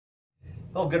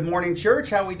Well, good morning, church.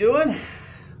 How we doing? A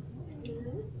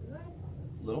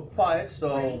little quiet,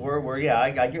 so I get where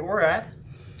we're at.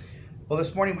 Well,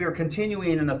 this morning we are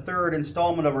continuing in the third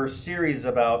installment of our series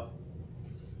about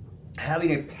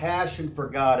having a passion for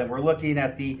God, and we're looking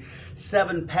at the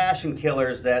 7 passion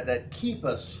killers that keep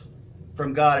us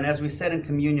from God. And as we said in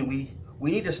communion, we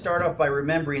need to start off by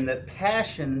remembering that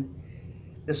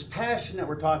this passion that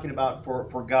we're talking about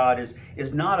for God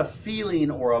is not a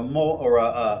feeling or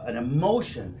an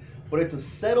emotion, but it's a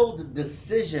settled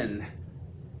decision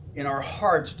in our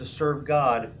hearts to serve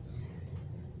God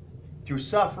through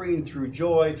suffering, through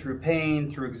joy, through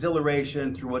pain, through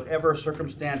exhilaration, through whatever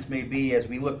circumstance may be, as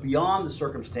we look beyond the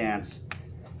circumstance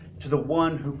to the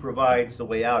one who provides the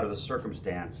way out of the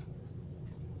circumstance.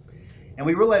 And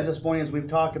we realize this morning, as we've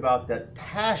talked about, that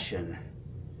passion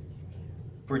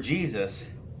for Jesus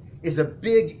is a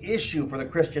big issue for the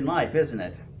Christian life, isn't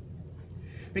it?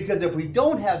 Because if we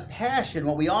don't have passion,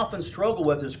 what we often struggle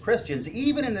with as Christians,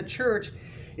 even in the church,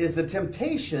 is the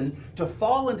temptation to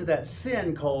fall into that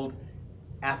sin called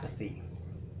apathy.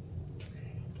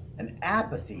 And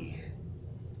apathy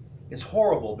is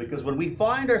horrible because when we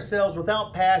find ourselves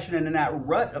without passion and in that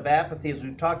rut of apathy, as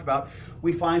we've talked about,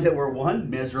 we find that we're one,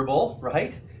 miserable,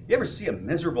 right? You ever see a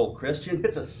miserable Christian?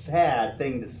 It's a sad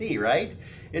thing to see, right?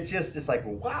 It's like,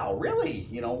 wow, really?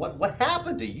 What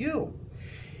happened to you?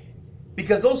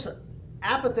 Because those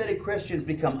apathetic Christians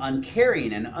become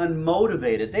uncaring and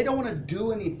unmotivated. They don't want to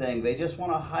do anything. They just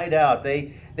want to hide out.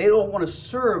 They don't want to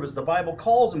serve as the Bible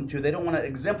calls them to. They don't want to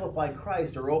exemplify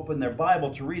Christ or open their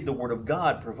Bible to read the Word of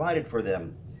God provided for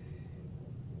them.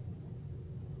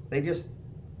 They just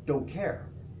don't care.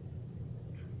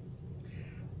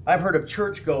 I've heard of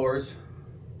churchgoers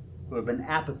who have been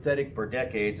apathetic for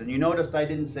decades. And you noticed I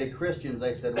didn't say Christians,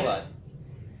 I said what?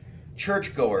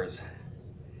 Churchgoers.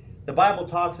 The Bible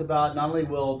talks about not only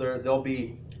there'll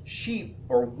be sheep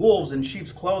or wolves in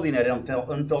sheep's clothing that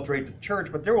infiltrate the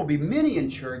church, but there will be many in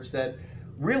church that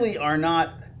really are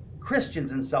not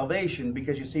Christians in salvation,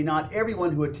 because you see, not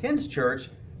everyone who attends church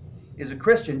is a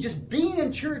Christian. Just being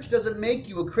in church doesn't make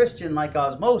you a Christian like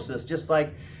osmosis, just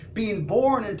like being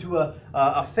born into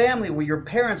a family where your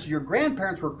parents or your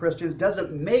grandparents were Christians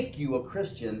doesn't make you a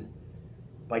Christian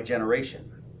by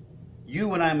generation.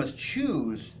 You and I must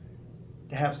choose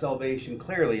to have salvation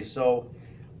clearly. So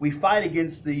we fight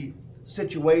against the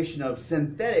situation of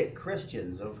synthetic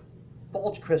Christians, of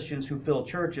false Christians who fill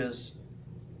churches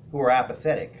who are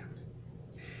apathetic.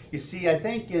 You see, I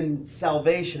think in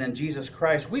salvation in Jesus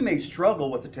Christ, we may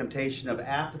struggle with the temptation of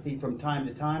apathy from time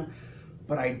to time,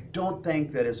 but I don't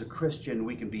think that as a Christian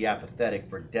we can be apathetic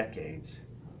for decades.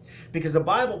 Because the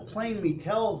Bible plainly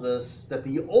tells us that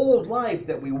the old life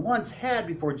that we once had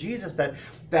before Jesus,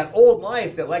 that old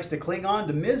life that likes to cling on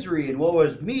to misery and woe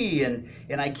is me and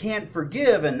I can't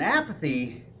forgive and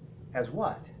apathy, has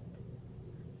what?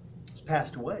 It's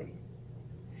passed away.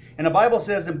 And the Bible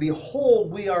says, and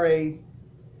behold, we are a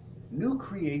new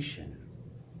creation.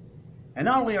 And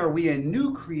not only are we a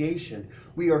new creation,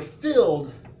 we are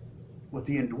filled with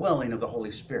the indwelling of the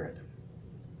Holy Spirit.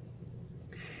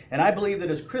 And I believe that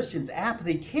as Christians,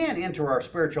 apathy can enter our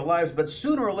spiritual lives, but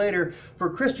sooner or later, for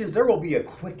Christians, there will be a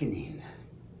quickening,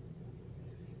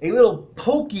 a little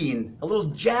poking, a little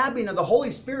jabbing of the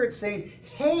Holy Spirit saying,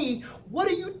 hey, what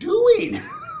are you doing?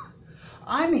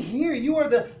 I'm here. You are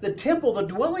the temple, the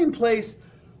dwelling place,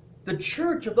 the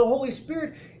church of the Holy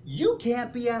Spirit. You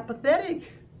can't be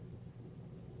apathetic.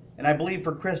 And I believe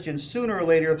for Christians, sooner or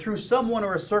later, through someone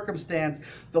or a circumstance,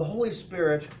 the Holy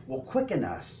Spirit will quicken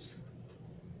us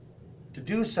to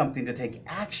do something, to take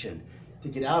action, to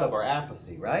get out of our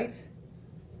apathy, right?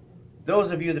 Those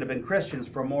of you that have been Christians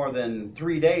for more than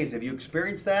 3 days, have you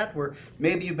experienced that? Where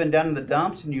maybe you've been down in the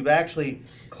dumps and you've actually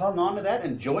clung on to that,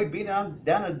 enjoyed being down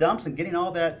in the dumps and getting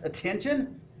all that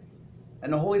attention?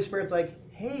 And the Holy Spirit's like,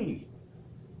 hey,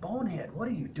 bonehead, what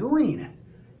are you doing?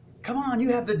 Come on, you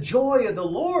have the joy of the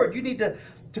Lord. You need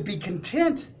to be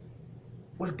content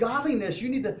with godliness. You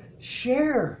need to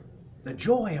share the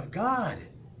joy of God.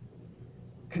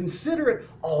 Consider it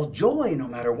all joy no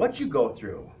matter what you go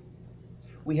through.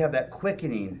 We have that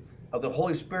quickening of the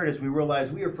Holy Spirit as we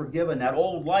realize we are forgiven. That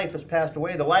old life has passed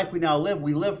away. The life we now live,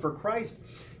 we live for Christ,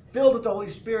 filled with the Holy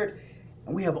Spirit,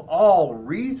 and we have all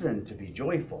reason to be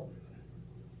joyful.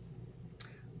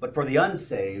 But for the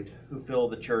unsaved who fill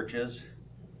the churches,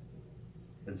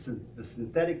 the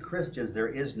synthetic Christians, there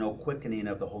is no quickening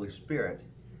of the Holy Spirit.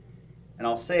 And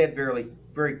I'll say it very,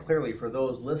 very clearly for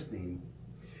those listening.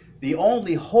 The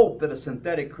only hope that a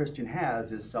synthetic Christian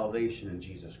has is salvation in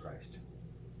Jesus Christ.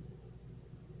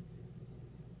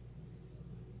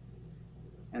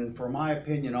 And for my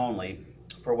opinion only,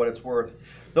 for what it's worth.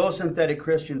 Those synthetic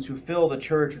Christians who fill the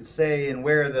church and say and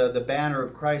wear the banner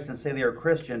of Christ and say they are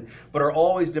Christian, but are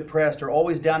always depressed or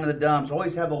always down in the dumps,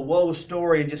 always have a woe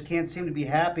story and just can't seem to be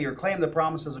happy or claim the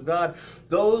promises of God.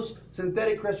 Those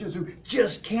synthetic Christians who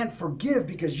just can't forgive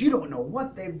because you don't know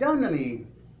what they've done to me,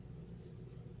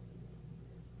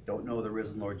 don't know the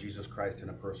risen Lord Jesus Christ in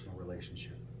a personal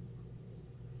relationship.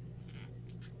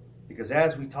 Because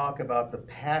as we talk about the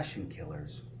passion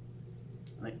killers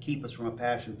that keep us from a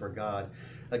passion for God,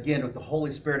 again, with the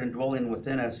Holy Spirit indwelling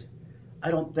within us,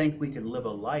 I don't think we can live a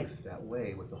life that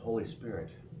way with the Holy Spirit.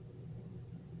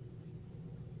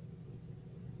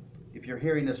 If you're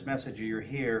hearing this message or you're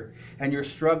here and you're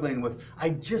struggling with, I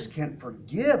just can't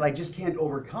forgive, I just can't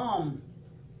overcome,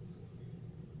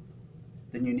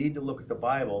 then you need to look at the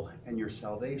Bible and your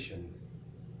salvation.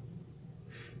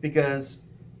 Because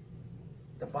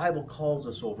the Bible calls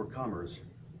us overcomers,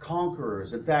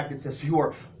 conquerors. In fact, it says you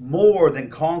are more than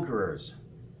conquerors.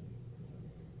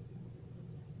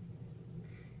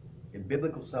 In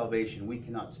biblical salvation, we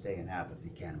cannot stay in apathy,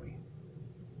 can we?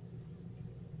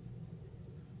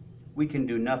 We can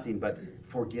do nothing but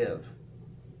forgive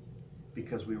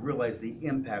because we realize the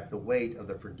impact, the weight of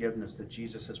the forgiveness that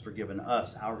Jesus has forgiven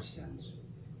us, our sins.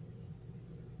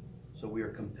 So we are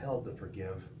compelled to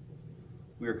forgive.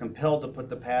 We are compelled to put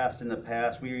the past in the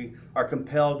past. We are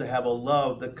compelled to have a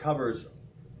love that covers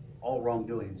all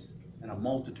wrongdoings and a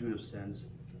multitude of sins.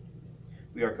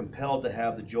 We are compelled to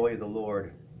have the joy of the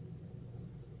Lord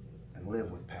and live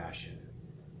with passion,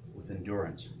 with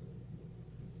endurance.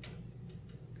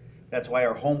 That's why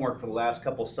our homework for the last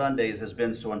couple Sundays has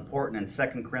been so important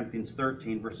in 2 Corinthians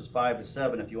 13, verses 5 to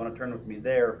 7. If you want to turn with me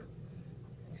there.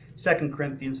 2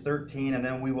 Corinthians 13, and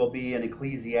then we will be in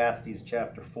Ecclesiastes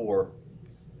chapter 4.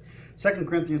 2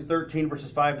 Corinthians 13, verses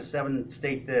 5 to 7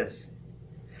 state this: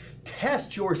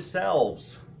 Test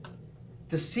yourselves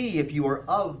to see if you are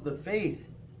of the faith.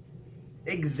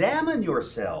 Examine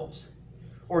yourselves.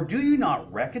 Or do you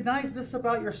not recognize this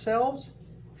about yourselves?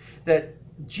 That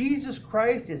Jesus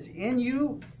Christ is in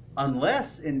you,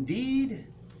 unless indeed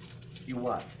you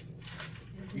what?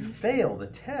 You fail the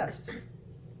test.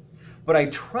 But I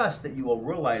trust that you will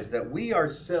realize that we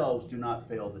ourselves do not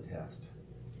fail the test.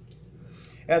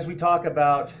 As we talk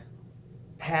about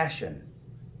passion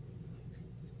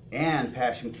and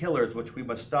passion killers, which we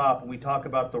must stop, and we talk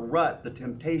about the rut, the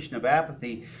temptation of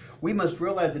apathy, we must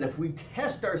realize that if we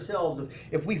test ourselves,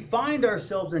 if we find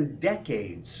ourselves in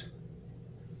decades,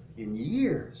 in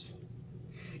years,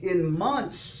 in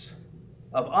months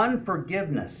of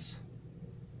unforgiveness,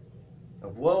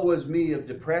 of woe is me, of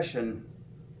depression,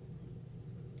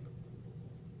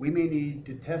 we may need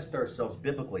to test ourselves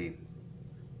biblically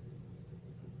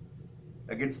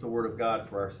against the Word of God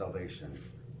for our salvation.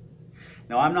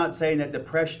 Now, I'm not saying that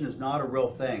depression is not a real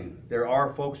thing. There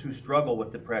are folks who struggle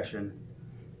with depression,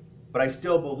 but I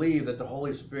still believe that the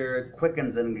Holy Spirit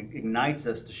quickens and ignites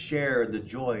us to share the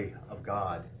joy of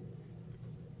God,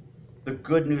 the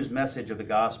good news message of the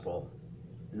gospel,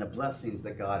 and the blessings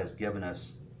that God has given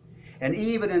us. And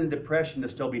even in depression, to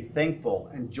still be thankful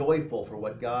and joyful for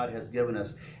what God has given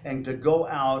us, and to go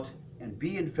out and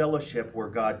be in fellowship where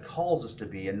God calls us to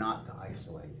be, and not to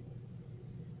isolate.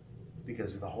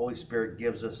 Because the Holy Spirit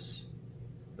gives us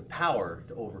the power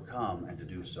to overcome and to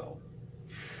do so.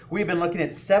 We've been looking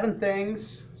at 7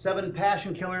 things, 7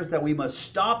 passion killers that we must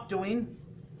stop doing,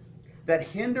 that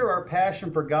hinder our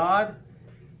passion for God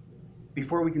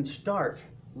before we can start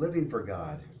living for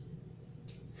God.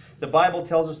 The Bible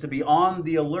tells us to be on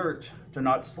the alert, to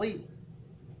not sleep.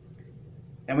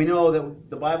 And we know that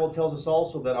the Bible tells us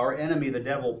also that our enemy, the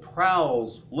devil,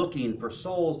 prowls looking for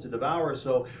souls to devour.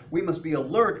 So we must be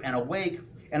alert and awake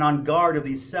and on guard of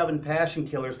these 7 passion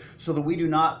killers so that we do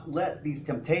not let these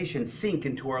temptations sink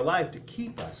into our life to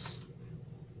keep us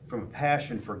from a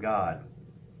passion for God.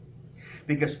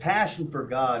 Because passion for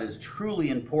God is truly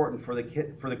important for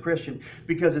the Christian,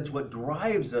 because it's what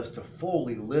drives us to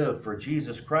fully live for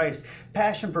Jesus Christ.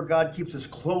 Passion for God keeps us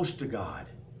close to God,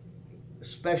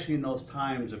 especially in those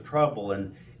times of trouble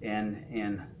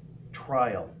and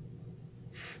trial.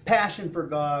 Passion for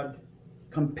God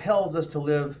compels us to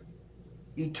live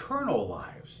eternal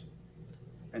lives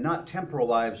and not temporal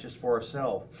lives just for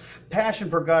ourselves. Passion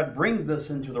for God brings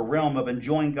us into the realm of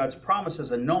enjoying God's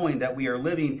promises and knowing that we are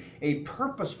living a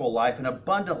purposeful life, an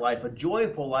abundant life, a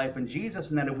joyful life in Jesus,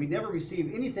 and that if we never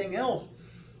receive anything else,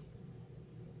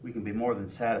 we can be more than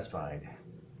satisfied.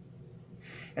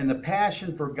 And the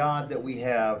passion for God that we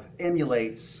have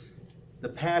emulates the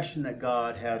passion that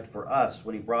God had for us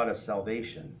when He brought us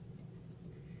salvation.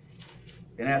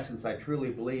 In essence, I truly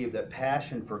believe that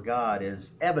passion for God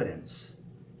is evidence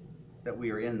that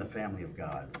we are in the family of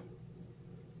God.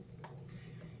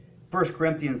 1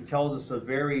 Corinthians tells us a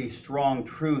very strong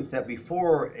truth that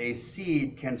before a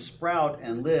seed can sprout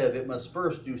and live, it must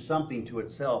first do something to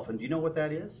itself. And do you know what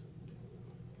that is?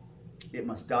 It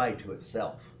must die to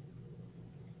itself.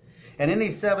 And in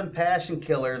these 7 passion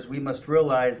killers, we must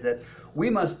realize that we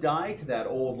must die to that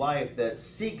old life that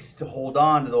seeks to hold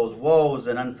on to those woes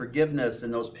and unforgiveness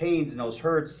and those pains and those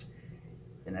hurts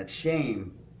and that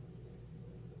shame.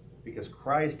 Because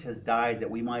Christ has died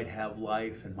that we might have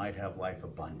life and might have life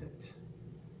abundant.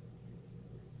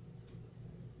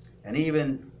 And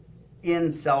even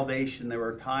in salvation, there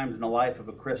are times in the life of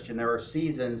a Christian, there are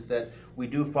seasons that we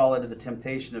do fall into the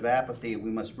temptation of apathy. We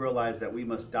must realize that we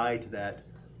must die to that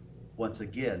once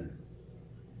again.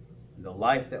 In the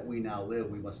life that we now live,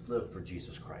 we must live for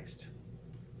Jesus Christ.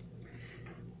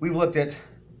 We've looked at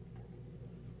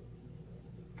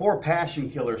 4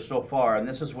 passion killers so far, and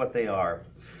this is what they are.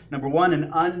 Number 1, an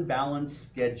unbalanced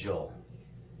schedule.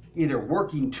 Either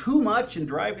working too much and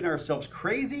driving ourselves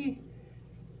crazy,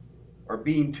 or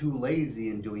being too lazy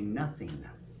and doing nothing.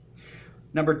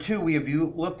 Number 2, we have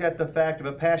looked at the fact of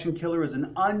a passion killer as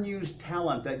an unused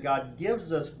talent, that God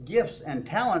gives us gifts and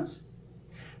talents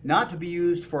not to be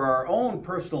used for our own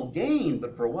personal gain,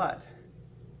 but for what?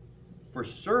 For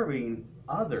serving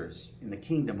others in the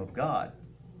kingdom of God.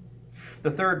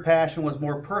 The third passion was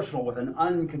more personal, with an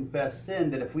unconfessed sin,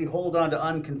 that if we hold on to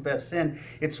unconfessed sin,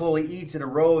 it slowly eats and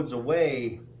erodes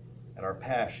away at our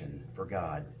passion for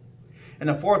God. And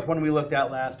the fourth one we looked at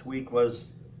last week was,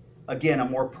 again, a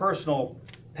more personal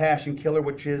passion killer,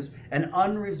 which is an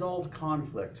unresolved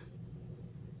conflict.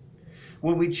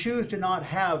 When we choose to not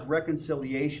have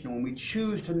reconciliation, when we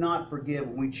choose to not forgive,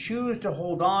 when we choose to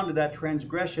hold on to that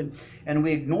transgression, and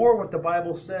we ignore what the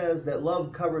Bible says, that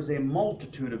love covers a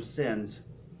multitude of sins,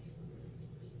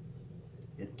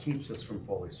 it keeps us from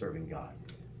fully serving God.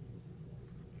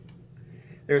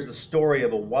 There's the story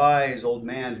of a wise old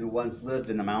man who once lived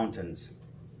in the mountains.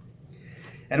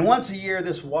 And once a year,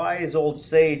 this wise old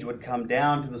sage would come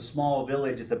down to the small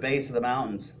village at the base of the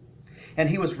mountains. And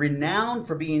he was renowned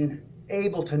for being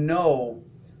able to know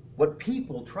what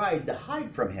people tried to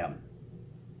hide from him.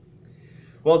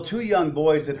 Well, 2 young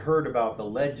boys had heard about the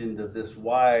legend of this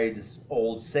wise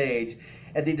old sage,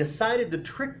 and they decided to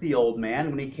trick the old man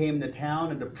when he came to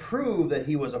town and to prove that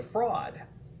he was a fraud.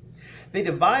 They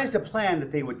devised a plan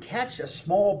that they would catch a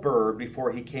small bird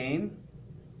before he came.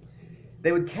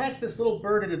 They would catch this little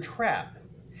bird in a trap,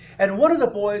 and one of the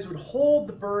boys would hold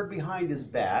the bird behind his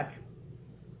back.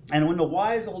 And when the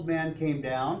wise old man came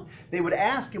down, they would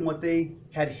ask him what they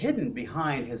had hidden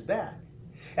behind his back.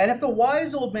 And if the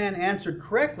wise old man answered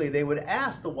correctly, they would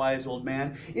ask the wise old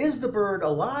man, "Is the bird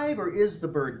alive or is the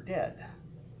bird dead?"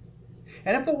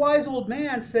 And if the wise old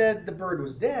man said the bird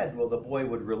was dead, well, the boy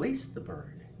would release the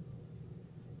bird.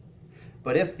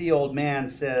 But if the old man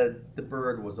said the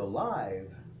bird was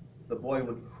alive, the boy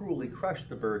would cruelly crush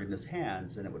the bird in his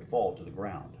hands and it would fall to the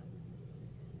ground.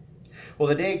 Well,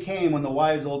 the day came when the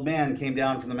wise old man came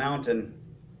down from the mountain,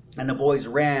 and the boys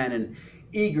ran in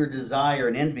eager desire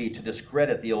and envy to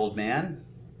discredit the old man.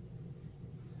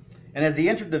 And as he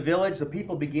entered the village, the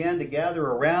people began to gather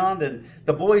around, and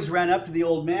the boys ran up to the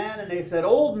old man and they said,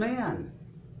 "Old man,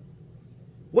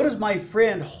 what does my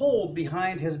friend hold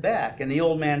behind his back?" And the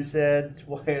old man said,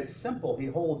 "Well, it's simple. He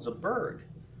holds a bird."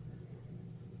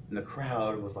 And the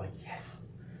crowd was like, "Yeah,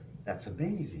 that's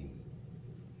amazing."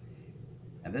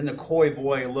 And then the coy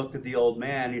boy looked at the old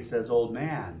man. He says, "Old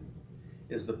man,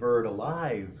 is the bird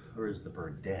alive or is the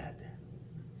bird dead?"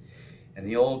 And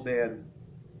the old man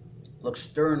looked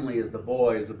sternly as the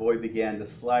boy began to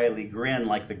slyly grin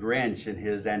like the Grinch in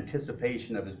his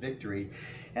anticipation of his victory.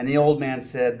 And the old man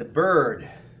said, "The bird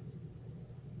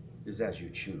is as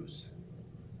you choose."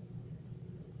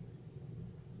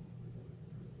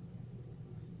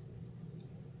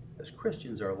 As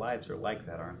Christians, our lives are like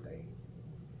that, aren't they?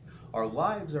 Our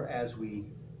lives are as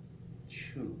we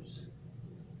choose.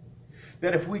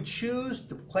 That if we choose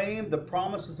to claim the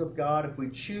promises of God, if we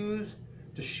choose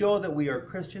to show that we are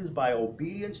Christians by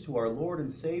obedience to our Lord and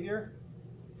Savior,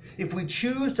 if we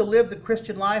choose to live the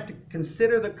Christian life, to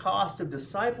consider the cost of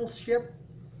discipleship,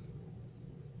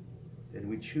 then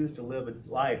we choose to live a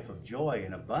life of joy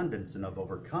and abundance and of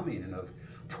overcoming and of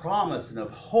promise and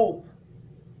of hope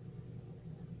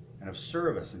and of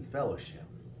service and fellowship.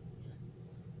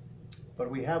 But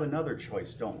we have another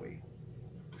choice, don't we?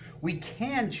 We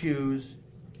can choose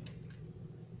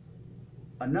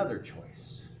another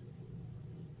choice.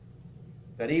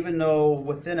 That even though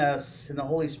within us in the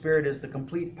Holy Spirit is the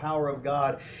complete power of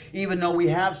God, even though we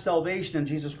have salvation in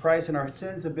Jesus Christ and our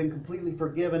sins have been completely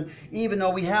forgiven, even though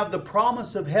we have the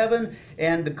promise of heaven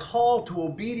and the call to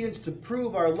obedience to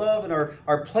prove our love and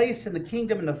our place in the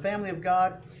kingdom and the family of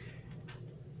God,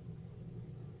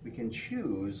 we can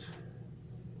choose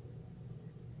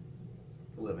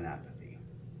to live in apathy,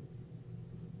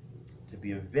 to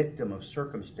be a victim of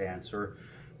circumstance or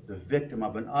the victim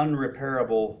of an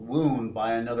unrepairable wound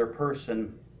by another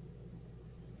person,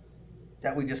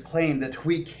 that we just claim that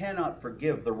we cannot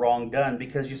forgive the wrong done.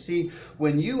 Because you see,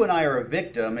 when you and I are a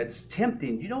victim, it's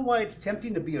tempting. You know why it's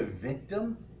tempting to be a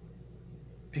victim?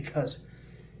 Because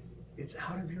it's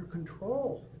out of your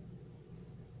control.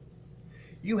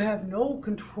 You have no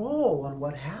control on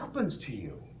what happens to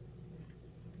you.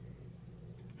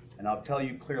 And I'll tell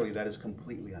you clearly, that is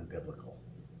completely unbiblical.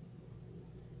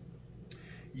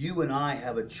 You and I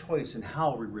have a choice in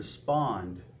how we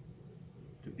respond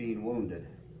to being wounded.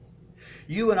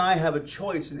 You and I have a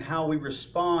choice in how we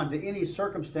respond to any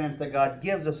circumstance that God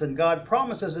gives us. And God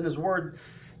promises in His Word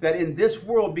that in this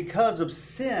world, because of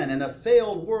sin and a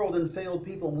failed world and failed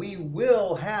people, we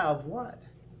will have what?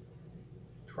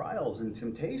 Trials and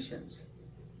temptations.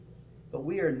 But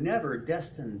we are never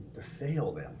destined to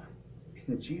fail them.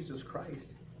 In Jesus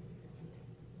Christ,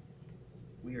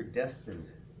 we are destined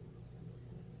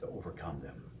to overcome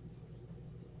them.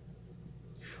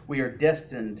 We are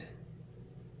destined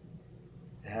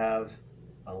to have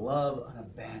a love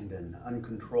unabandoned,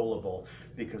 uncontrollable,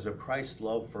 because of Christ's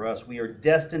love for us. We are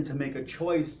destined to make a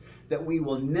choice that we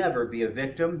will never be a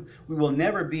victim. We will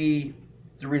never be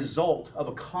the result of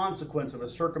a consequence of a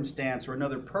circumstance or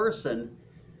another person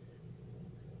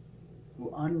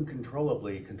who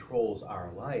uncontrollably controls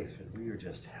our life, and we are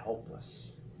just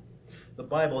helpless. The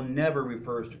Bible never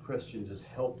refers to Christians as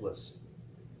helpless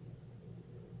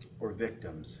or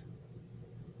victims.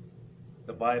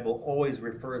 The Bible always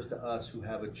refers to us who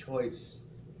have a choice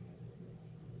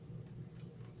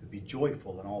to be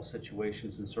joyful in all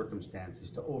situations and circumstances,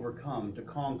 to overcome, to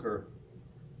conquer,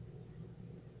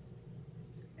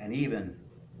 and even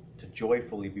to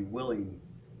joyfully be willing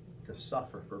to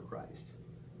suffer for Christ.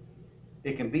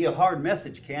 It can be a hard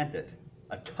message, can't it?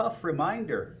 A tough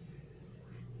reminder.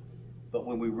 But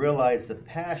when we realize the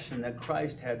passion that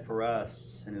Christ had for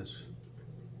us in His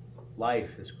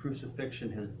life, His crucifixion,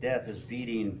 His death, His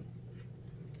beating,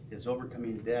 His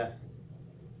overcoming death,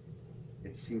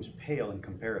 it seems pale in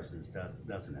comparison,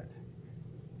 doesn't it?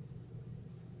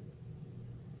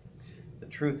 The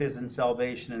truth is, in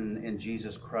salvation in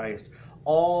Jesus Christ,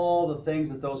 all the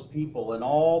things that those people and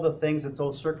all the things that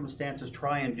those circumstances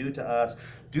try and do to us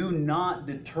do not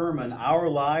determine our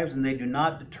lives, and they do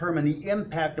not determine the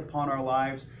impact upon our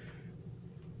lives,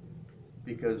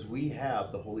 because we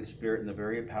have the Holy Spirit and the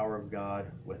very power of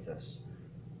God with us.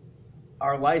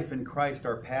 Our life in Christ,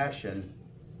 our passion,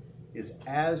 is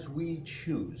as we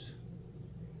choose.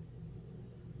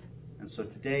 And so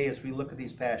today, as we look at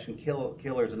these passion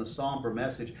killers in a somber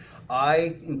message,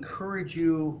 I encourage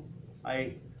you,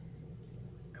 I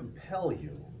compel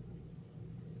you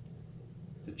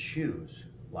to choose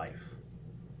life.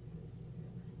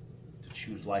 To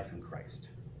choose life in Christ.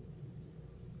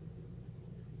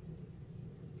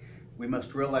 We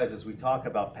must realize, as we talk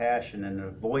about passion and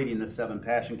avoiding the 7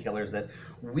 passion killers, that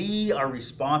we are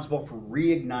responsible for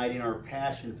reigniting our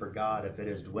passion for God if it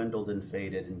has dwindled and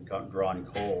faded and drawn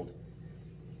cold.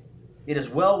 It is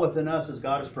well within us, as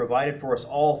God has provided for us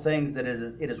all things, that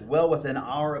it is well within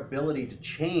our ability to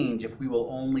change if we will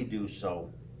only do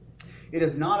so. It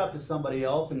is not up to somebody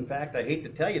else. In fact, I hate to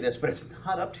tell you this, but it's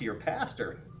not up to your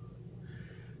pastor.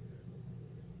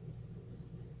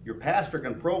 Your pastor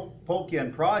can poke you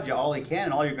and prod you all he can,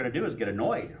 and all you're going to do is get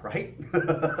annoyed, right?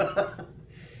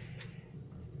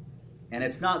 And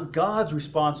it's not God's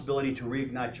responsibility to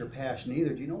reignite your passion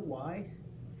either. Do you know why?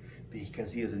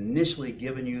 Because He has initially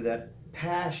given you that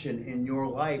passion in your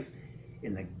life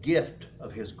in the gift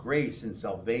of His grace and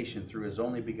salvation through His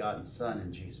only begotten Son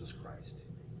in Jesus Christ.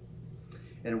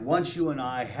 And once you and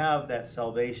I have that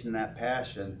salvation, that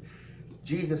passion,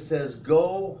 Jesus says,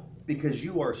 go, because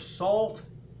you are salt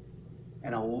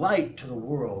and a light to the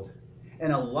world.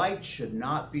 And a light should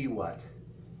not be what?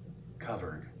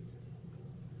 Covered.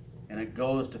 And it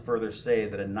goes to further say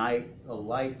that a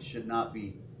light should not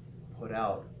be put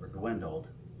out or dwindled.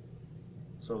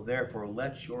 So therefore,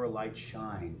 let your light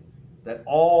shine, that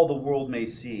all the world may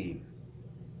see.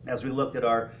 As we looked at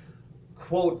our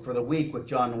quote for the week with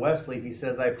John Wesley, he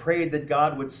says, I prayed that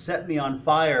God would set me on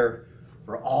fire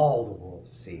for all the world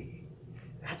to see.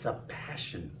 That's a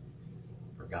passion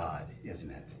for God, isn't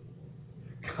it?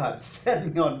 God,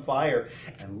 set me on fire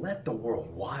and let the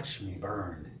world watch me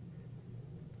burn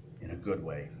in a good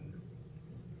way.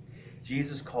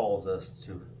 Jesus calls us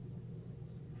to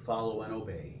follow and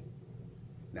obey.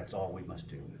 That's all we must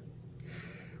do.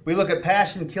 We look at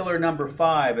passion killer number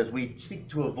 5 as we seek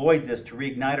to avoid this, to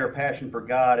reignite our passion for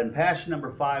God. And passion number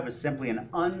 5 is simply an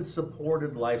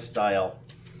unsupported lifestyle.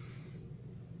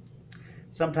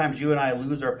 Sometimes you and I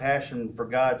lose our passion for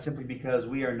God simply because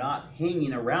we are not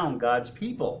hanging around God's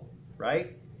people,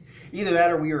 right? Either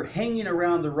that or we are hanging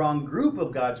around the wrong group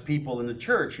of God's people in the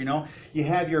church. You know, you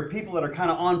have your people that are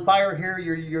kind of on fire here,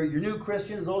 your new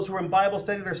Christians, those who are in Bible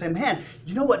study, they're saying, man,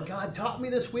 you know what God taught me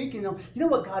this week? You know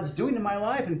what God's doing in my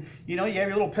life? And, you know, you have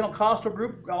your little Pentecostal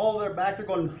group, all their back there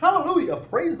going, hallelujah,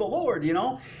 praise the Lord, you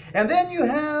know. And then you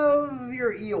have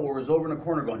your Eeyores over in the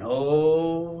corner going,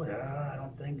 oh, yeah, I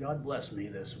don't think God blessed me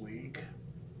this week.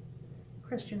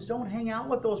 Christians, don't hang out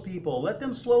with those people. Let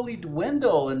them slowly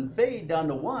dwindle and fade down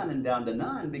to 1 and down to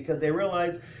none because they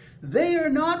realize they are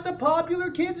not the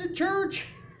popular kids in church,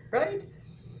 right?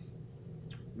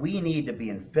 We need to be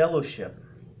in fellowship.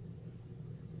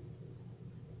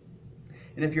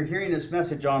 And if you're hearing this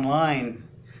message online,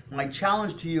 my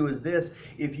challenge to you is this: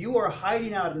 if you are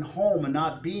hiding out at home and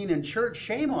not being in church,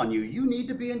 shame on you. You need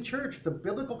to be in church. It's a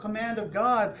biblical command of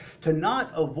God to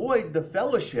not avoid the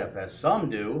fellowship, as some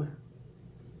do.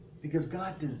 Because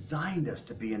God designed us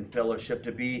to be in fellowship,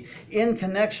 to be in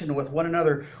connection with one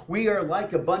another. We are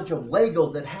like a bunch of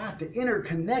Legos that have to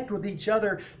interconnect with each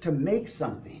other to make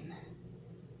something.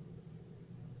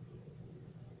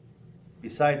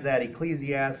 Besides that,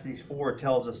 Ecclesiastes 4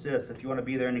 tells us this. If you want to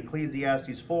be there in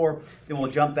Ecclesiastes 4, then we'll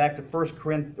jump back to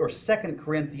 2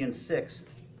 Corinthians 6.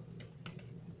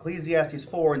 Ecclesiastes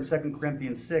 4 and 2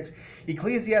 Corinthians 6.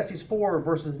 Ecclesiastes 4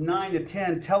 verses 9 to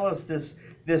 10 tell us this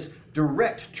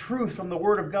direct truth from the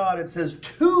Word of God. It says,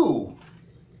 2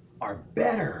 are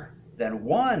better than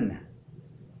 1.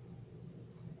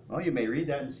 Well, you may read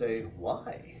that and say,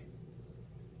 why?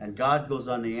 And God goes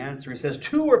on to answer. He says,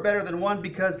 2 are better than 1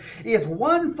 because if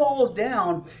one falls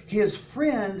down, his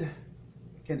friend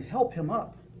can help him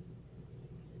up.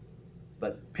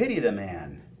 But pity the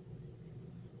man.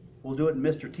 We'll do it in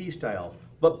Mr. T style.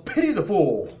 But pity the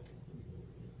fool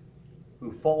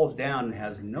who falls down and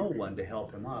has no one to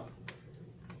help him up.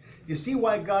 You see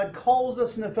why God calls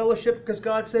us into fellowship? Because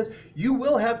God says you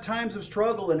will have times of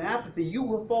struggle and apathy. You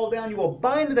will fall down. You will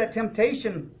buy into that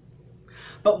temptation.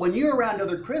 But when you're around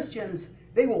other Christians,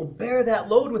 they will bear that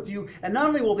load with you. And not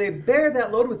only will they bear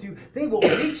that load with you, they will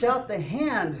reach out the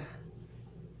hand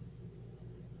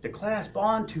to clasp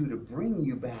onto to bring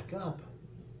you back up,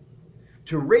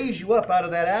 to raise you up out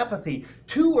of that apathy.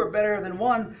 2 are better than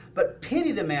 1, but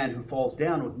pity the man who falls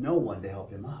down with no one to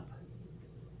help him up.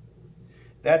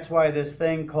 That's why this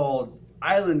thing called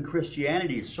island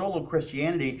Christianity, solo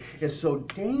Christianity, is so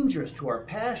dangerous to our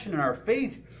passion and our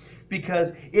faith,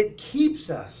 because it keeps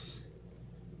us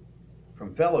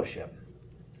from fellowship.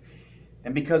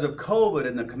 And because of COVID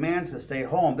and the commands to stay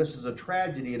home, this is a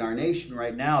tragedy in our nation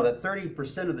right now that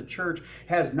 30% of the church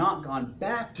has not gone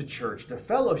back to church, to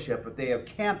fellowship, but they have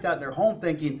camped out in their home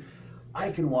thinking,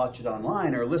 I can watch it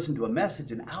online or listen to a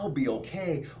message and I'll be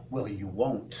okay. Well, you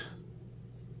won't.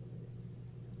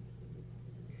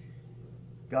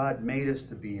 God made us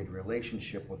to be in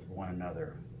relationship with one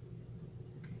another.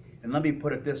 And let me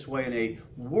put it this way in a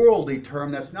worldly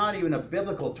term, that's not even a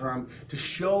biblical term, to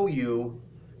show you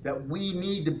that we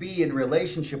need to be in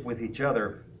relationship with each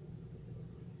other.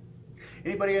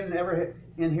 Anybody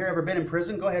in here ever been in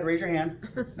prison? Go ahead, raise your hand.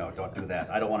 No, don't do that.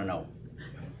 I don't want to know.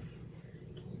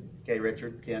 Okay,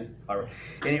 Richard, Ken. All right.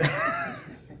 Anyway,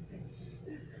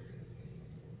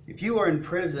 if you are in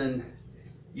prison,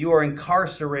 you are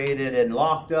incarcerated and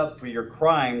locked up for your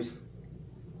crimes.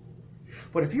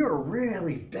 But if you're a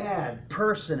really bad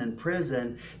person in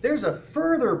prison, there's a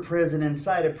further prison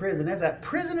inside a prison. There's that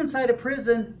prison inside a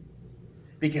prison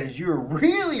because you're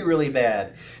really, really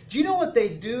bad. Do you know what they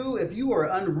do if you are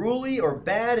unruly or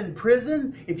bad in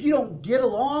prison? If you don't get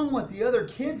along with the other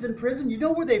kids in prison, you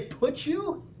know where they put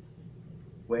you?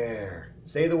 Where?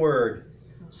 Say the word.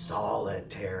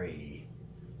 Solitary.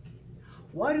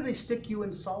 Why do they stick you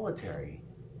in solitary?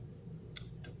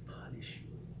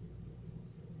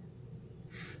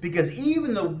 Because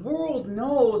even the world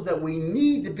knows that we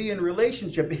need to be in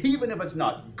relationship, even if it's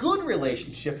not good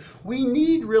relationship. We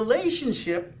need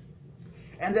relationship,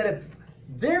 and that if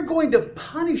they're going to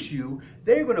punish you,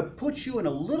 they're going to put you in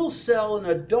a little cell in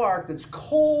the dark that's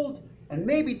cold and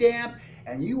maybe damp,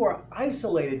 and you are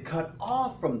isolated, cut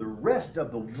off from the rest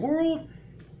of the world,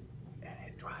 and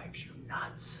it drives you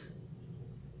nuts.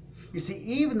 You see,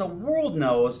 even the world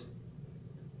knows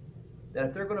that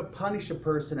if they're going to punish a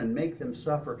person and make them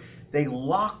suffer, they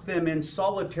lock them in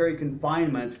solitary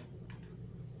confinement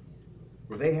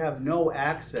where they have no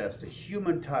access to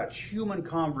human touch, human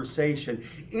conversation,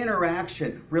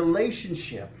 interaction,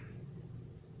 relationship.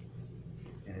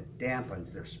 And it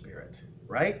dampens their spirit,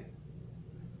 right?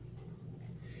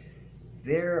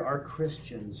 There are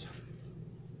Christians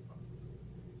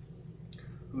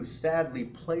who sadly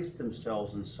place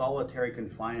themselves in solitary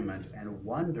confinement and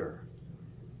wonder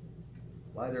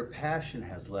why their passion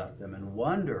has left them, and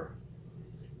wonder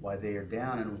why they are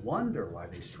down, and wonder why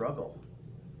they struggle.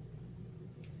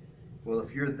 Well,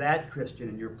 if you're that Christian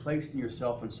and you're placing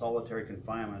yourself in solitary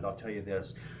confinement, I'll tell you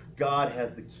this: God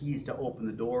has the keys to open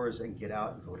the doors and get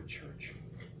out and go to church.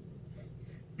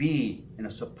 Be in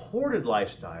a supported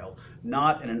lifestyle,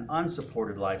 not in an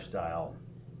unsupported lifestyle.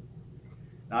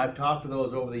 Now, I've talked to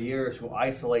those over the years who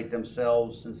isolate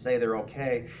themselves and say they're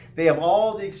okay. They have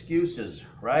all the excuses,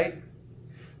 right?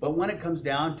 But when it comes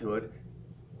down to it,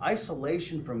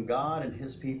 isolation from God and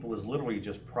His people is literally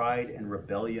just pride and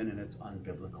rebellion, and it's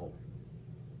unbiblical.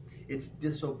 It's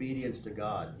disobedience to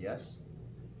God, yes?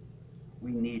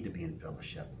 We need to be in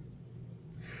fellowship.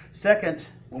 Second,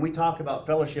 when we talk about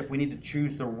fellowship, we need to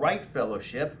choose the right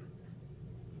fellowship.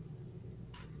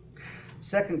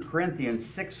 2 Corinthians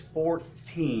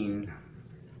 6:14,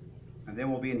 and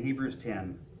then we'll be in Hebrews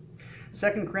 10.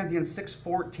 2 Corinthians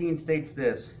 6:14 states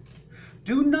this: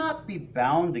 "Do not be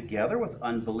bound together with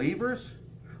unbelievers.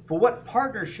 For what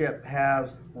partnership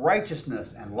has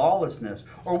righteousness and lawlessness?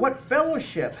 Or what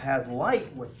fellowship has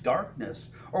light with darkness?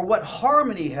 Or what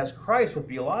harmony has Christ with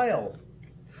Belial?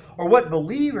 Or what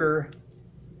believer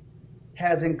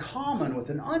has in common with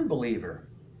an unbeliever?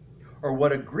 Or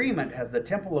what agreement has the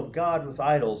temple of God with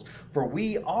idols? For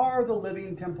we are the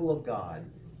living temple of God."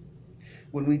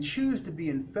 When we choose to be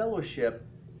in fellowship,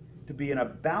 to be in a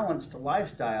balanced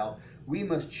lifestyle, we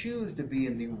must choose to be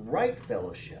in the right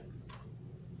fellowship.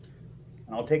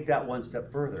 And I'll take that one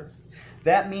step further.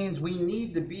 That means we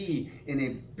need to be in a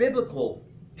biblical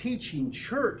teaching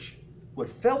church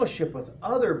with fellowship with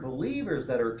other believers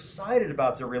that are excited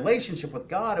about their relationship with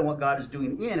God and what God is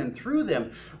doing in and through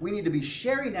them. We need to be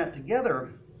sharing that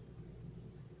together.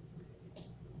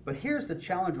 But here's the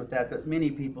challenge with that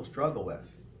many people struggle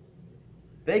with.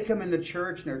 They come into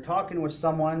church and they're talking with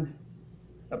someone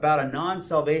about a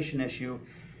non-salvation issue,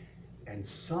 and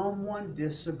someone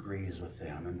disagrees with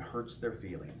them and hurts their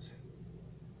feelings.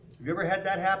 Have you ever had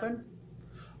that happen?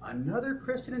 Another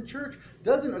Christian in church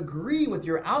doesn't agree with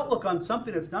your outlook on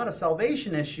something that's not a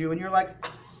salvation issue, and you're like,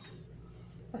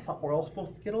 I thought we're all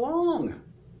supposed to get along.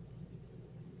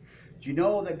 Do you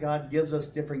know that God gives us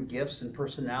different gifts and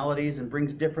personalities and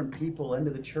brings different people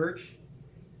into the church?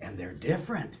 And they're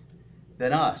different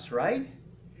than us, right?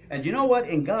 And you know what?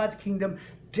 In God's kingdom,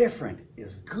 different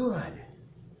is good.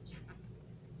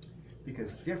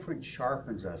 Because different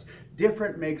sharpens us.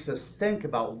 Different makes us think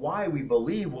about why we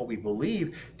believe what we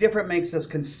believe. Different makes us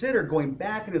consider going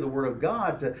back into the Word of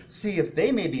God to see if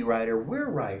they may be right or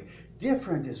we're right.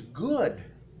 Different is good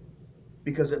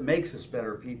because it makes us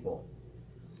better people.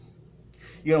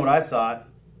 You know what I've thought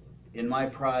in my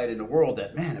pride in the world?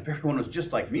 That, man, if everyone was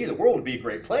just like me, the world would be a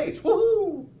great place.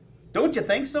 Woohoo! Don't you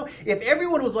think so? If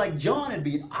everyone was like John, it'd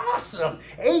be awesome.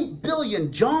 8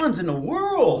 billion Johns in the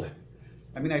world.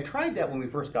 I mean, I tried that when we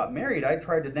first got married. I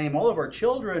tried to name all of our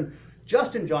children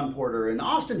Justin John Porter, and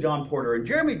Austin John Porter, and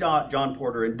Jeremy John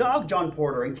Porter, and Dog John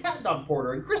Porter, and Cat Dog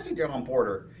Porter, and Christy John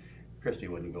Porter. Christy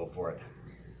wouldn't go for it.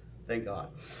 Thank God.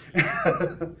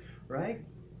 Right?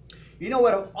 You know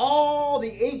what? If all the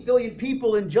 8 billion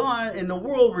people in the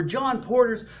world were John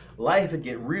Porters, life would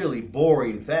get really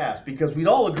boring fast because we'd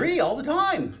all agree all the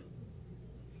time.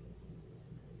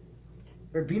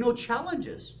 There'd be no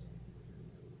challenges.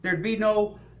 There'd be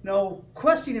no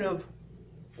questioning of,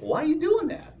 why are you doing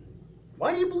that?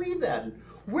 Why do you believe that?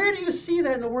 Where do you see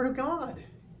that in the Word of God?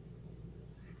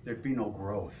 There'd be no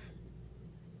growth.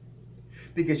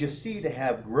 Because you see, to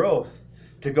have growth,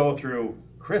 to go through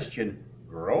Christian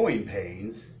growing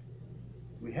pains,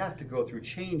 we have to go through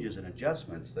changes and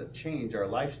adjustments that change our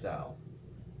lifestyle.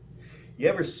 You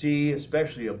ever see,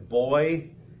 especially a boy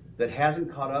that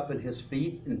hasn't caught up in his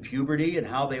feet in puberty and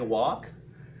how they walk?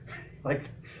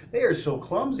 Like, they are so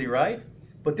clumsy, right?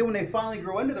 But then when they finally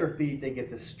grow into their feet, they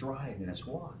get this stride and this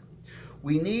walk.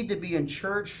 We need to be in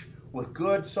church with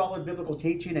good, solid biblical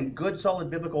teaching and good,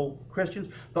 solid biblical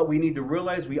Christians, but we need to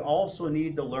realize we also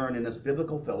need to learn in this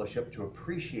biblical fellowship to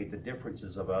appreciate the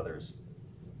differences of others,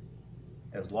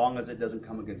 as long as it doesn't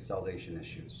come against salvation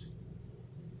issues.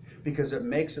 Because it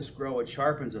makes us grow, it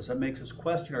sharpens us, it makes us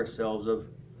question ourselves of,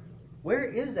 Where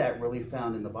is that really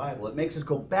found in the Bible? It makes us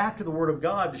go back to the Word of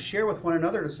God to share with one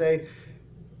another, to say,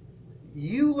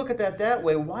 you look at that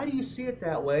way. Why do you see it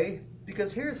that way?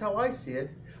 Because here's how I see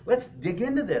it. Let's dig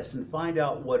into this and find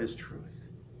out what is truth.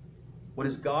 What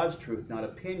is God's truth? Not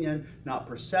opinion, not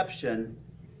perception,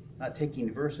 not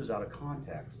taking verses out of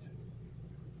context.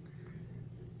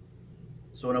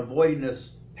 So in avoiding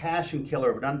this passion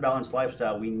killer of an unbalanced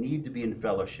lifestyle, we need to be in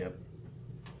fellowship.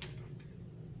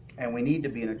 And we need to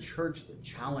be in a church that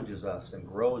challenges us and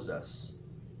grows us.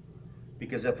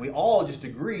 Because if we all just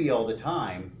agree all the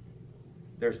time,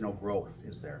 there's no growth,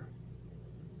 is there?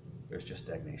 There's just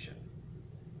stagnation.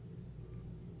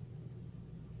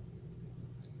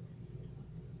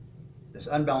 This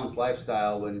unbalanced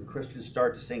lifestyle, when Christians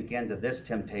start to sink into this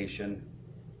temptation,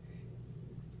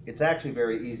 it's actually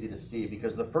very easy to see,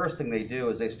 because the first thing they do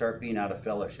is they start being out of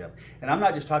fellowship. And I'm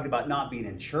not just talking about not being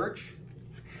in church.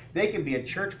 They can be in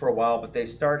church for a while, but they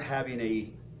start having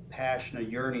a passion, a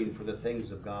yearning for the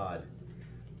things of God.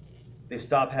 They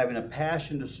stop having a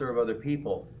passion to serve other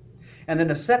people. And then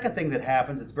the second thing that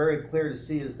happens, it's very clear to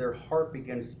see, is their heart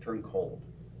begins to turn cold.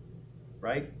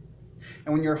 Right?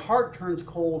 And when your heart turns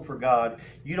cold for God,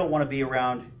 you don't want to be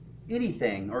around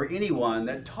anything or anyone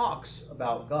that talks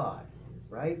about God.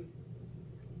 Right?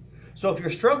 So if you're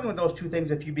struggling with those two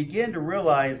things, if you begin to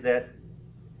realize that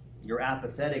you're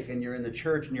apathetic and you're in the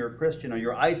church and you're a Christian, or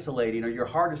you're isolating, or your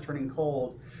heart is turning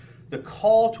cold, the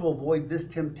call to avoid this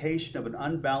temptation of an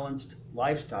unbalanced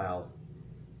lifestyle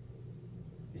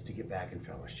is to get back in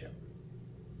fellowship.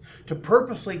 To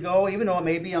purposely go, even though it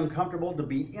may be uncomfortable, to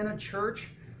be in a church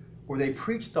where they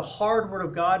preach the hard word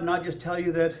of God, not just tell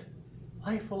you that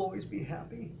life will always be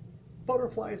happy,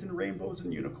 butterflies and rainbows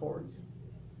and unicorns.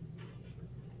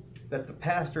 That the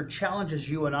pastor challenges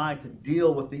you and I to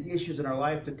deal with the issues in our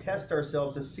life, to test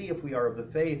ourselves, to see if we are of the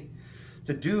faith,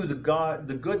 to do the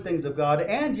good things of God,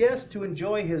 and yes, to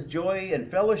enjoy His joy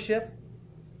and fellowship,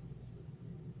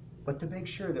 but to make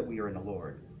sure that we are in the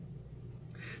Lord.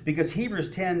 Because Hebrews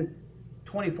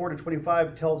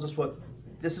 10:24-25 tells us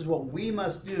this is what we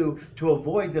must do to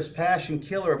avoid this passion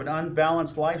killer of an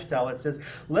unbalanced lifestyle. It says,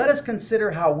 let us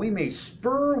consider how we may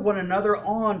spur one another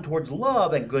on towards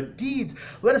love and good deeds.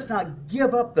 Let us not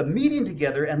give up the meeting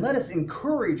together, and let us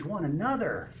encourage one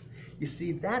another. You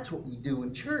see, that's what we do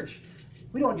in church.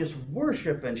 We don't just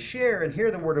worship and share and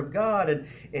hear the Word of God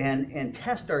and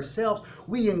test ourselves.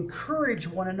 We encourage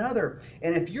one another.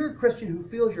 And if you're a Christian who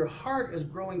feels your heart is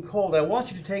growing cold, I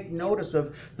want you to take notice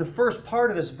of the first part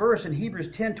of this verse in Hebrews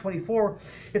 10:24.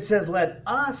 It says, let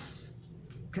us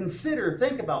consider,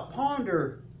 think about,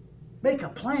 ponder, make a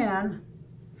plan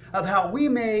of how we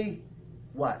may,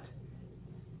 what?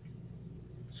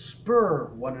 Spur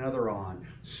one another on.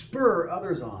 Spur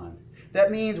others on. That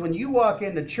means when you walk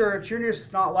into church, you're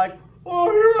just not like,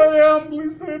 oh, here I am,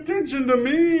 please pay attention to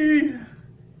me.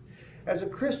 As a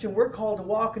Christian, we're called to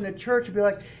walk into church and be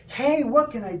like, hey, what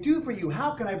can I do for you?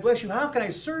 How can I bless you? How can I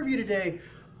serve you today?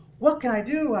 What can I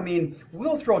do? I mean,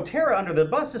 we'll throw Tara under the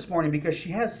bus this morning because she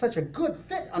has such a good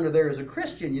fit under there as a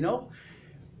Christian, you know.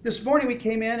 This morning we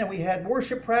came in and we had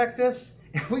worship practice,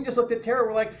 and we just looked at Tara.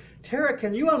 We're like, Tara,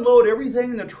 can you unload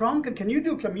everything in the trunk? And can you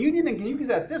do communion? And can you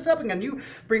set this up? And can you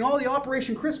bring all the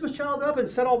Operation Christmas Child up and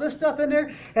set all this stuff in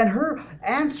there? And her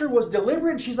answer was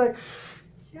deliberate. She's like,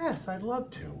 yes, I'd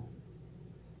love to.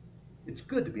 It's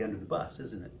good to be under the bus,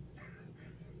 isn't it?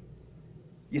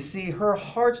 You see, her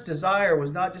heart's desire was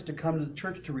not just to come to the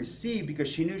church to receive because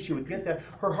she knew she would get that.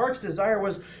 Her heart's desire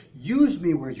was, use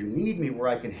me where you need me, where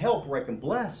I can help, where I can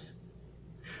bless.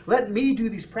 Let me do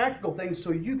these practical things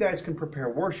so you guys can prepare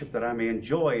worship that I may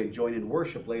enjoy and join in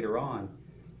worship later on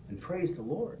and praise the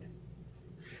Lord.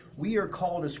 We are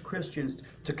called as Christians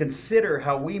to consider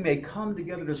how we may come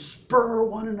together to spur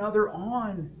one another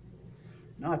on,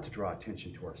 not to draw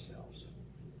attention to ourselves.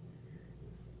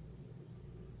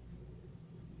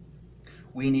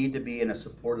 We need to be in a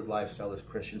supported lifestyle as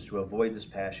Christians to avoid this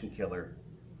passion killer.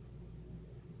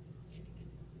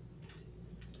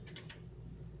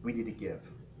 We need to give.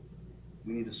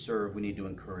 We need to serve. We need to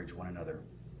encourage one another.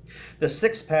 The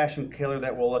sixth passion killer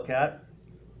that we'll look at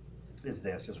is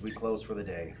this as we close for the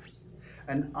day.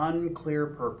 An unclear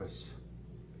purpose.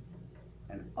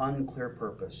 An unclear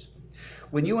purpose.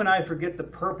 When you and I forget the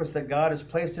purpose that God has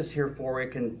placed us here for,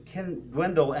 it can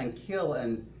dwindle and kill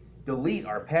and delete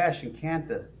our passion, can't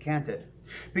it?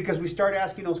 Because we start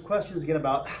asking those questions again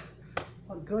about,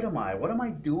 what good am I? What am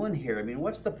I doing here? I mean,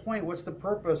 what's the point? What's the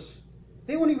purpose?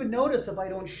 They won't even notice if I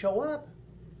don't show up.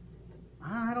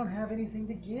 I don't have anything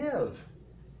to give.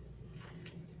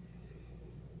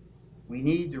 We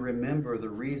need to remember the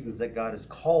reasons that God has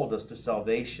called us to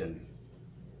salvation.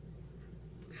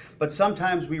 But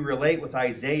sometimes we relate with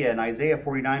Isaiah in Isaiah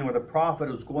 49, where the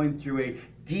prophet was going through a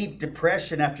deep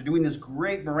depression after doing this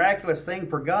great miraculous thing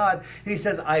for God. And he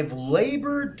says, I've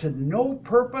labored to no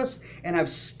purpose, and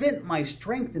I've spent my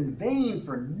strength in vain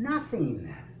for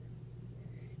nothing.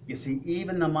 You see,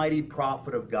 even the mighty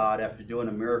prophet of God, after doing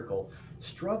a miracle,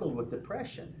 struggled with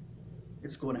depression.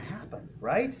 It's going to happen,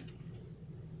 right?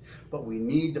 But we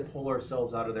need to pull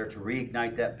ourselves out of there to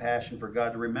reignite that passion for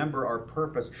God, to remember our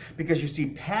purpose. Because you see,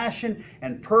 passion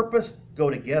and purpose go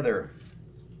together.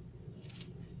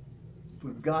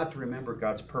 We've got to remember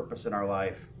God's purpose in our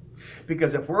life.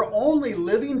 Because if we're only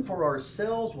living for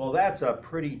ourselves, well, that's a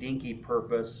pretty dinky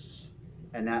purpose.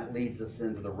 And that leads us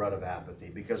into the rut of apathy,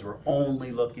 because we're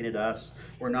only looking at us.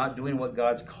 We're not doing what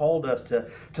God's called us to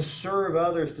serve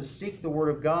others, to seek the Word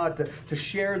of God, to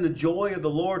share in the joy of the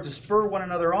Lord, to spur one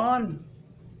another on.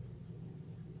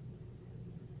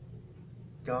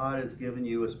 God has given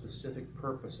you a specific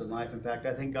purpose in life. In fact,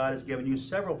 I think God has given you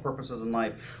several purposes in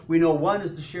life. We know one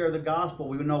is to share the gospel.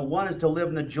 We know one is to live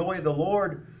in the joy of the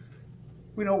Lord.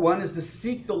 We know one is to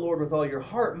seek the Lord with all your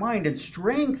heart, mind, and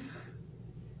strength.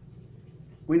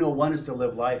 We know one is to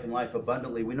live life and life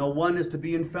abundantly. We know one is to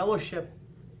be in fellowship.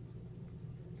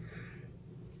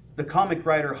 The comic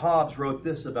writer Hobbes wrote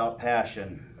this about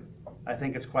passion. I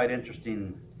think it's quite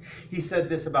interesting. He said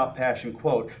this about passion,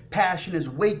 quote, passion is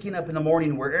waking up in the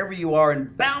morning wherever you are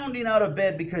and bounding out of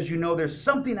bed because you know there's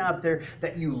something out there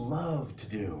that you love to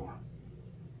do,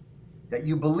 that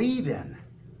you believe in,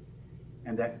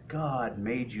 and that God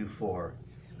made you for,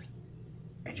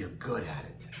 and you're good at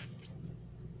it.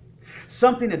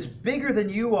 Something that's bigger than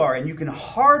you are, and you can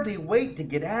hardly wait to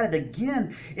get at it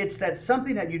again. It's that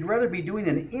something that you'd rather be doing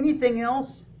than anything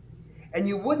else, and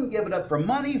you wouldn't give it up for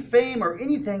money, fame, or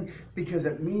anything because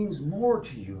it means more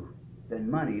to you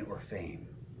than money or fame.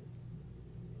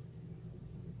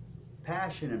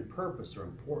 Passion and purpose are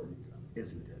important,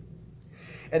 isn't it?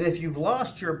 And if you've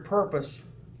lost your purpose,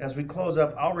 as we close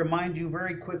up, I'll remind you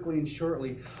very quickly and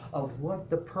shortly of what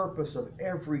the purpose of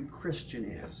every Christian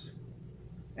is.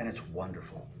 And it's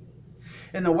wonderful.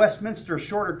 In the Westminster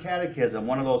Shorter Catechism,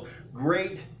 one of those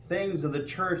great things of the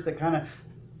church that kind of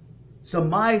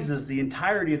surmises the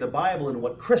entirety of the Bible and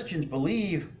what Christians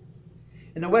believe,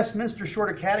 in the Westminster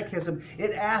Shorter Catechism,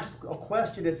 it asks a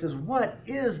question. It says, what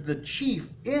is the chief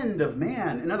end of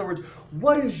man? In other words,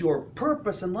 what is your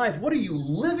purpose in life? What are you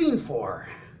living for?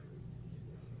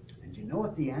 And you know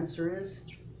what the answer is?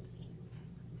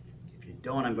 If you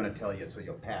don't, I'm going to tell you so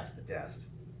you'll pass the test.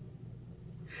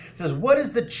 It says, what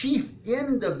is the chief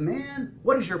end of man?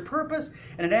 What is your purpose?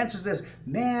 And it answers this: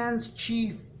 man's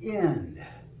chief end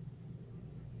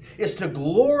is to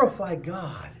glorify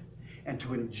God and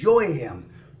to enjoy Him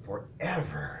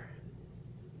forever.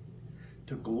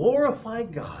 To glorify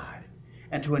God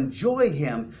and to enjoy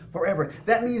Him forever.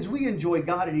 That means we enjoy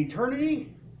God in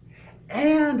eternity,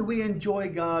 and we enjoy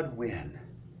God when?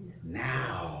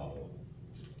 Now.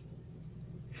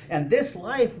 And this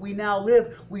life we now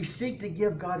live, we seek to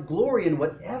give God glory in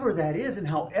whatever that is and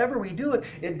however we do it.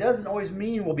 It doesn't always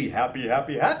mean we'll be happy,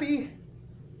 happy, happy.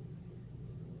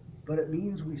 But it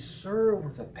means we serve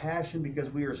with a passion because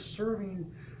we are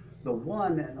serving the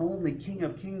one and only King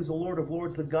of Kings, the Lord of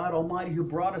Lords, the God Almighty, who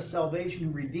brought us salvation,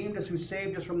 who redeemed us, who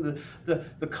saved us from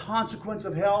the consequence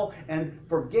of hell and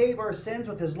forgave our sins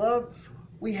with His love.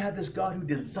 We have this God who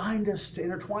designed us to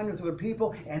intertwine with other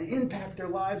people and impact their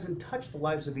lives and touch the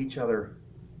lives of each other.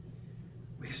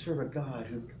 We serve a God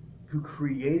who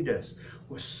created us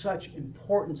with such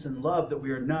importance and love that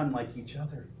we are none like each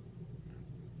other.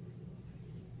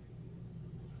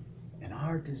 And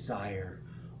our desire,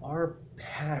 our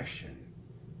passion,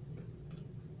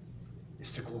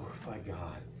 is to glorify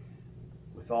God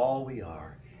with all we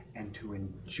are and to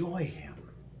enjoy Him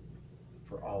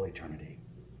for all eternity.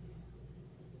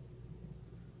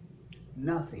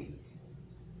 Nothing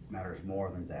matters more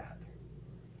than that.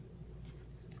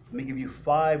 Let me give you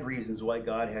 5 reasons why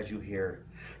God has you here.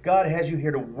 God has you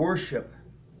here to worship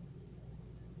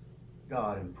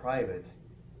God in private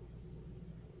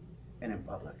and in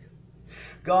public.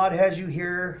 God has you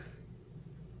here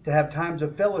to have times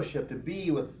of fellowship, to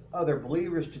be with other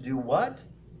believers, to do what?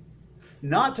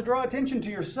 Not to draw attention to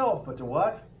yourself, but to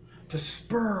what? To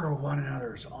spur one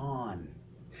another's on.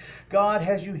 God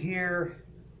has you here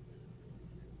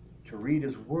to read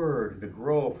His Word and to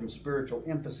grow from spiritual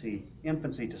infancy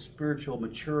to spiritual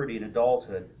maturity and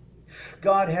adulthood.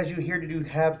 God has you here to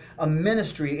have a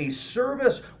ministry, a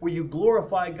service where you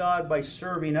glorify God by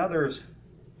serving others.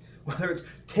 Whether it's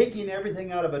taking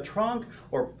everything out of a trunk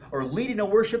or leading a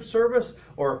worship service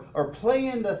or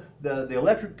playing the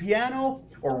electric piano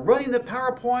or running the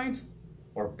PowerPoints,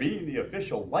 or being the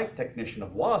official light technician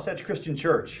of Wasatch Christian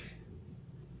Church.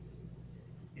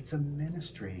 It's a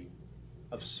ministry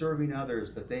of serving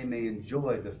others that they may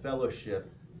enjoy the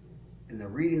fellowship and the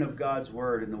reading of God's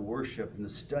Word and the worship and the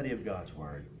study of God's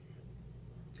Word.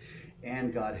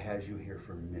 And God has you here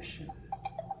for mission.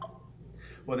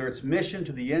 Whether it's mission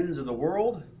to the ends of the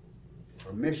world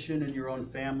or mission in your own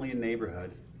family and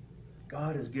neighborhood,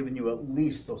 God has given you at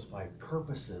least those 5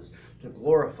 purposes to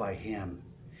glorify Him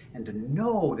and to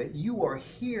know that you are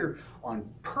here on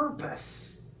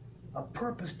purpose, a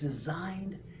purpose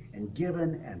designed and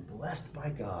given and blessed by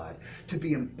God to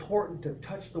be important, to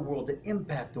touch the world, to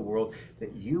impact the world,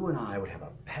 that you and I would have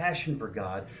a passion for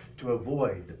God to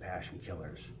avoid the passion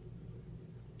killers.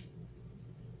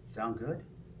 Sound good?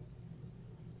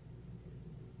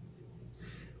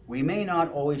 We may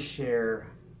not always share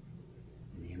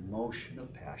in the emotion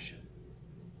of passion,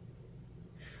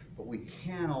 but we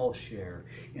can all share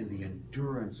in the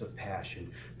endurance of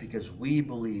passion because we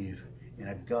believe in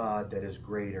a God that is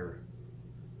greater,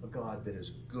 a God that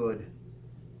is good,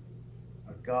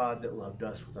 a God that loved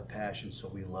us with a passion so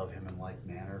we love Him in like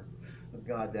manner, a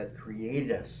God that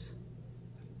created us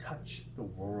to touch the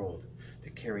world, to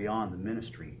carry on the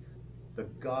ministry, the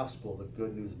gospel, the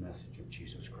good news message of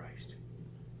Jesus Christ.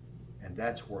 And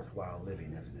that's worthwhile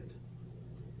living, isn't it?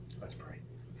 Let's pray.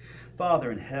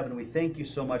 Father in heaven, we thank you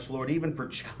so much, Lord, even for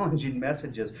challenging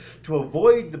messages, to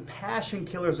avoid the passion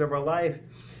killers of our life,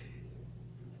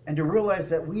 and to realize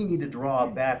that we need to draw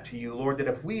back to you, Lord, that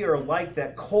if we are like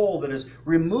that coal that has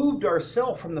removed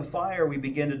ourselves from the fire, we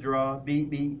begin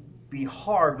to be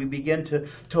hard. We begin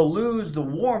to lose the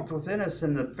warmth within us,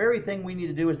 and the very thing we need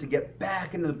to do is to get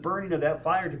back into the burning of that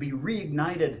fire, to be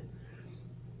reignited.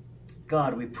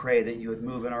 God, we pray that you would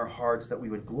move in our hearts, that we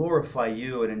would glorify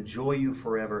you and enjoy you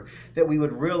forever, that we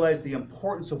would realize the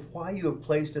importance of why you have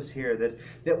placed us here,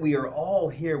 that we are all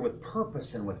here with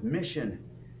purpose and with mission.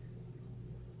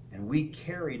 And we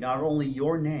carry not only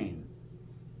your name,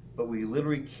 but we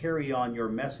literally carry on your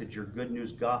message, your good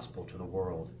news gospel to the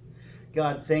world.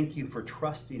 God, thank you for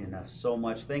trusting in us so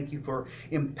much. Thank you for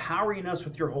empowering us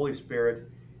with your Holy Spirit.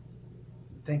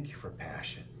 Thank you for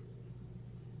passion.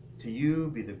 To you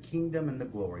be the kingdom and the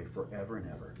glory forever and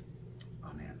ever.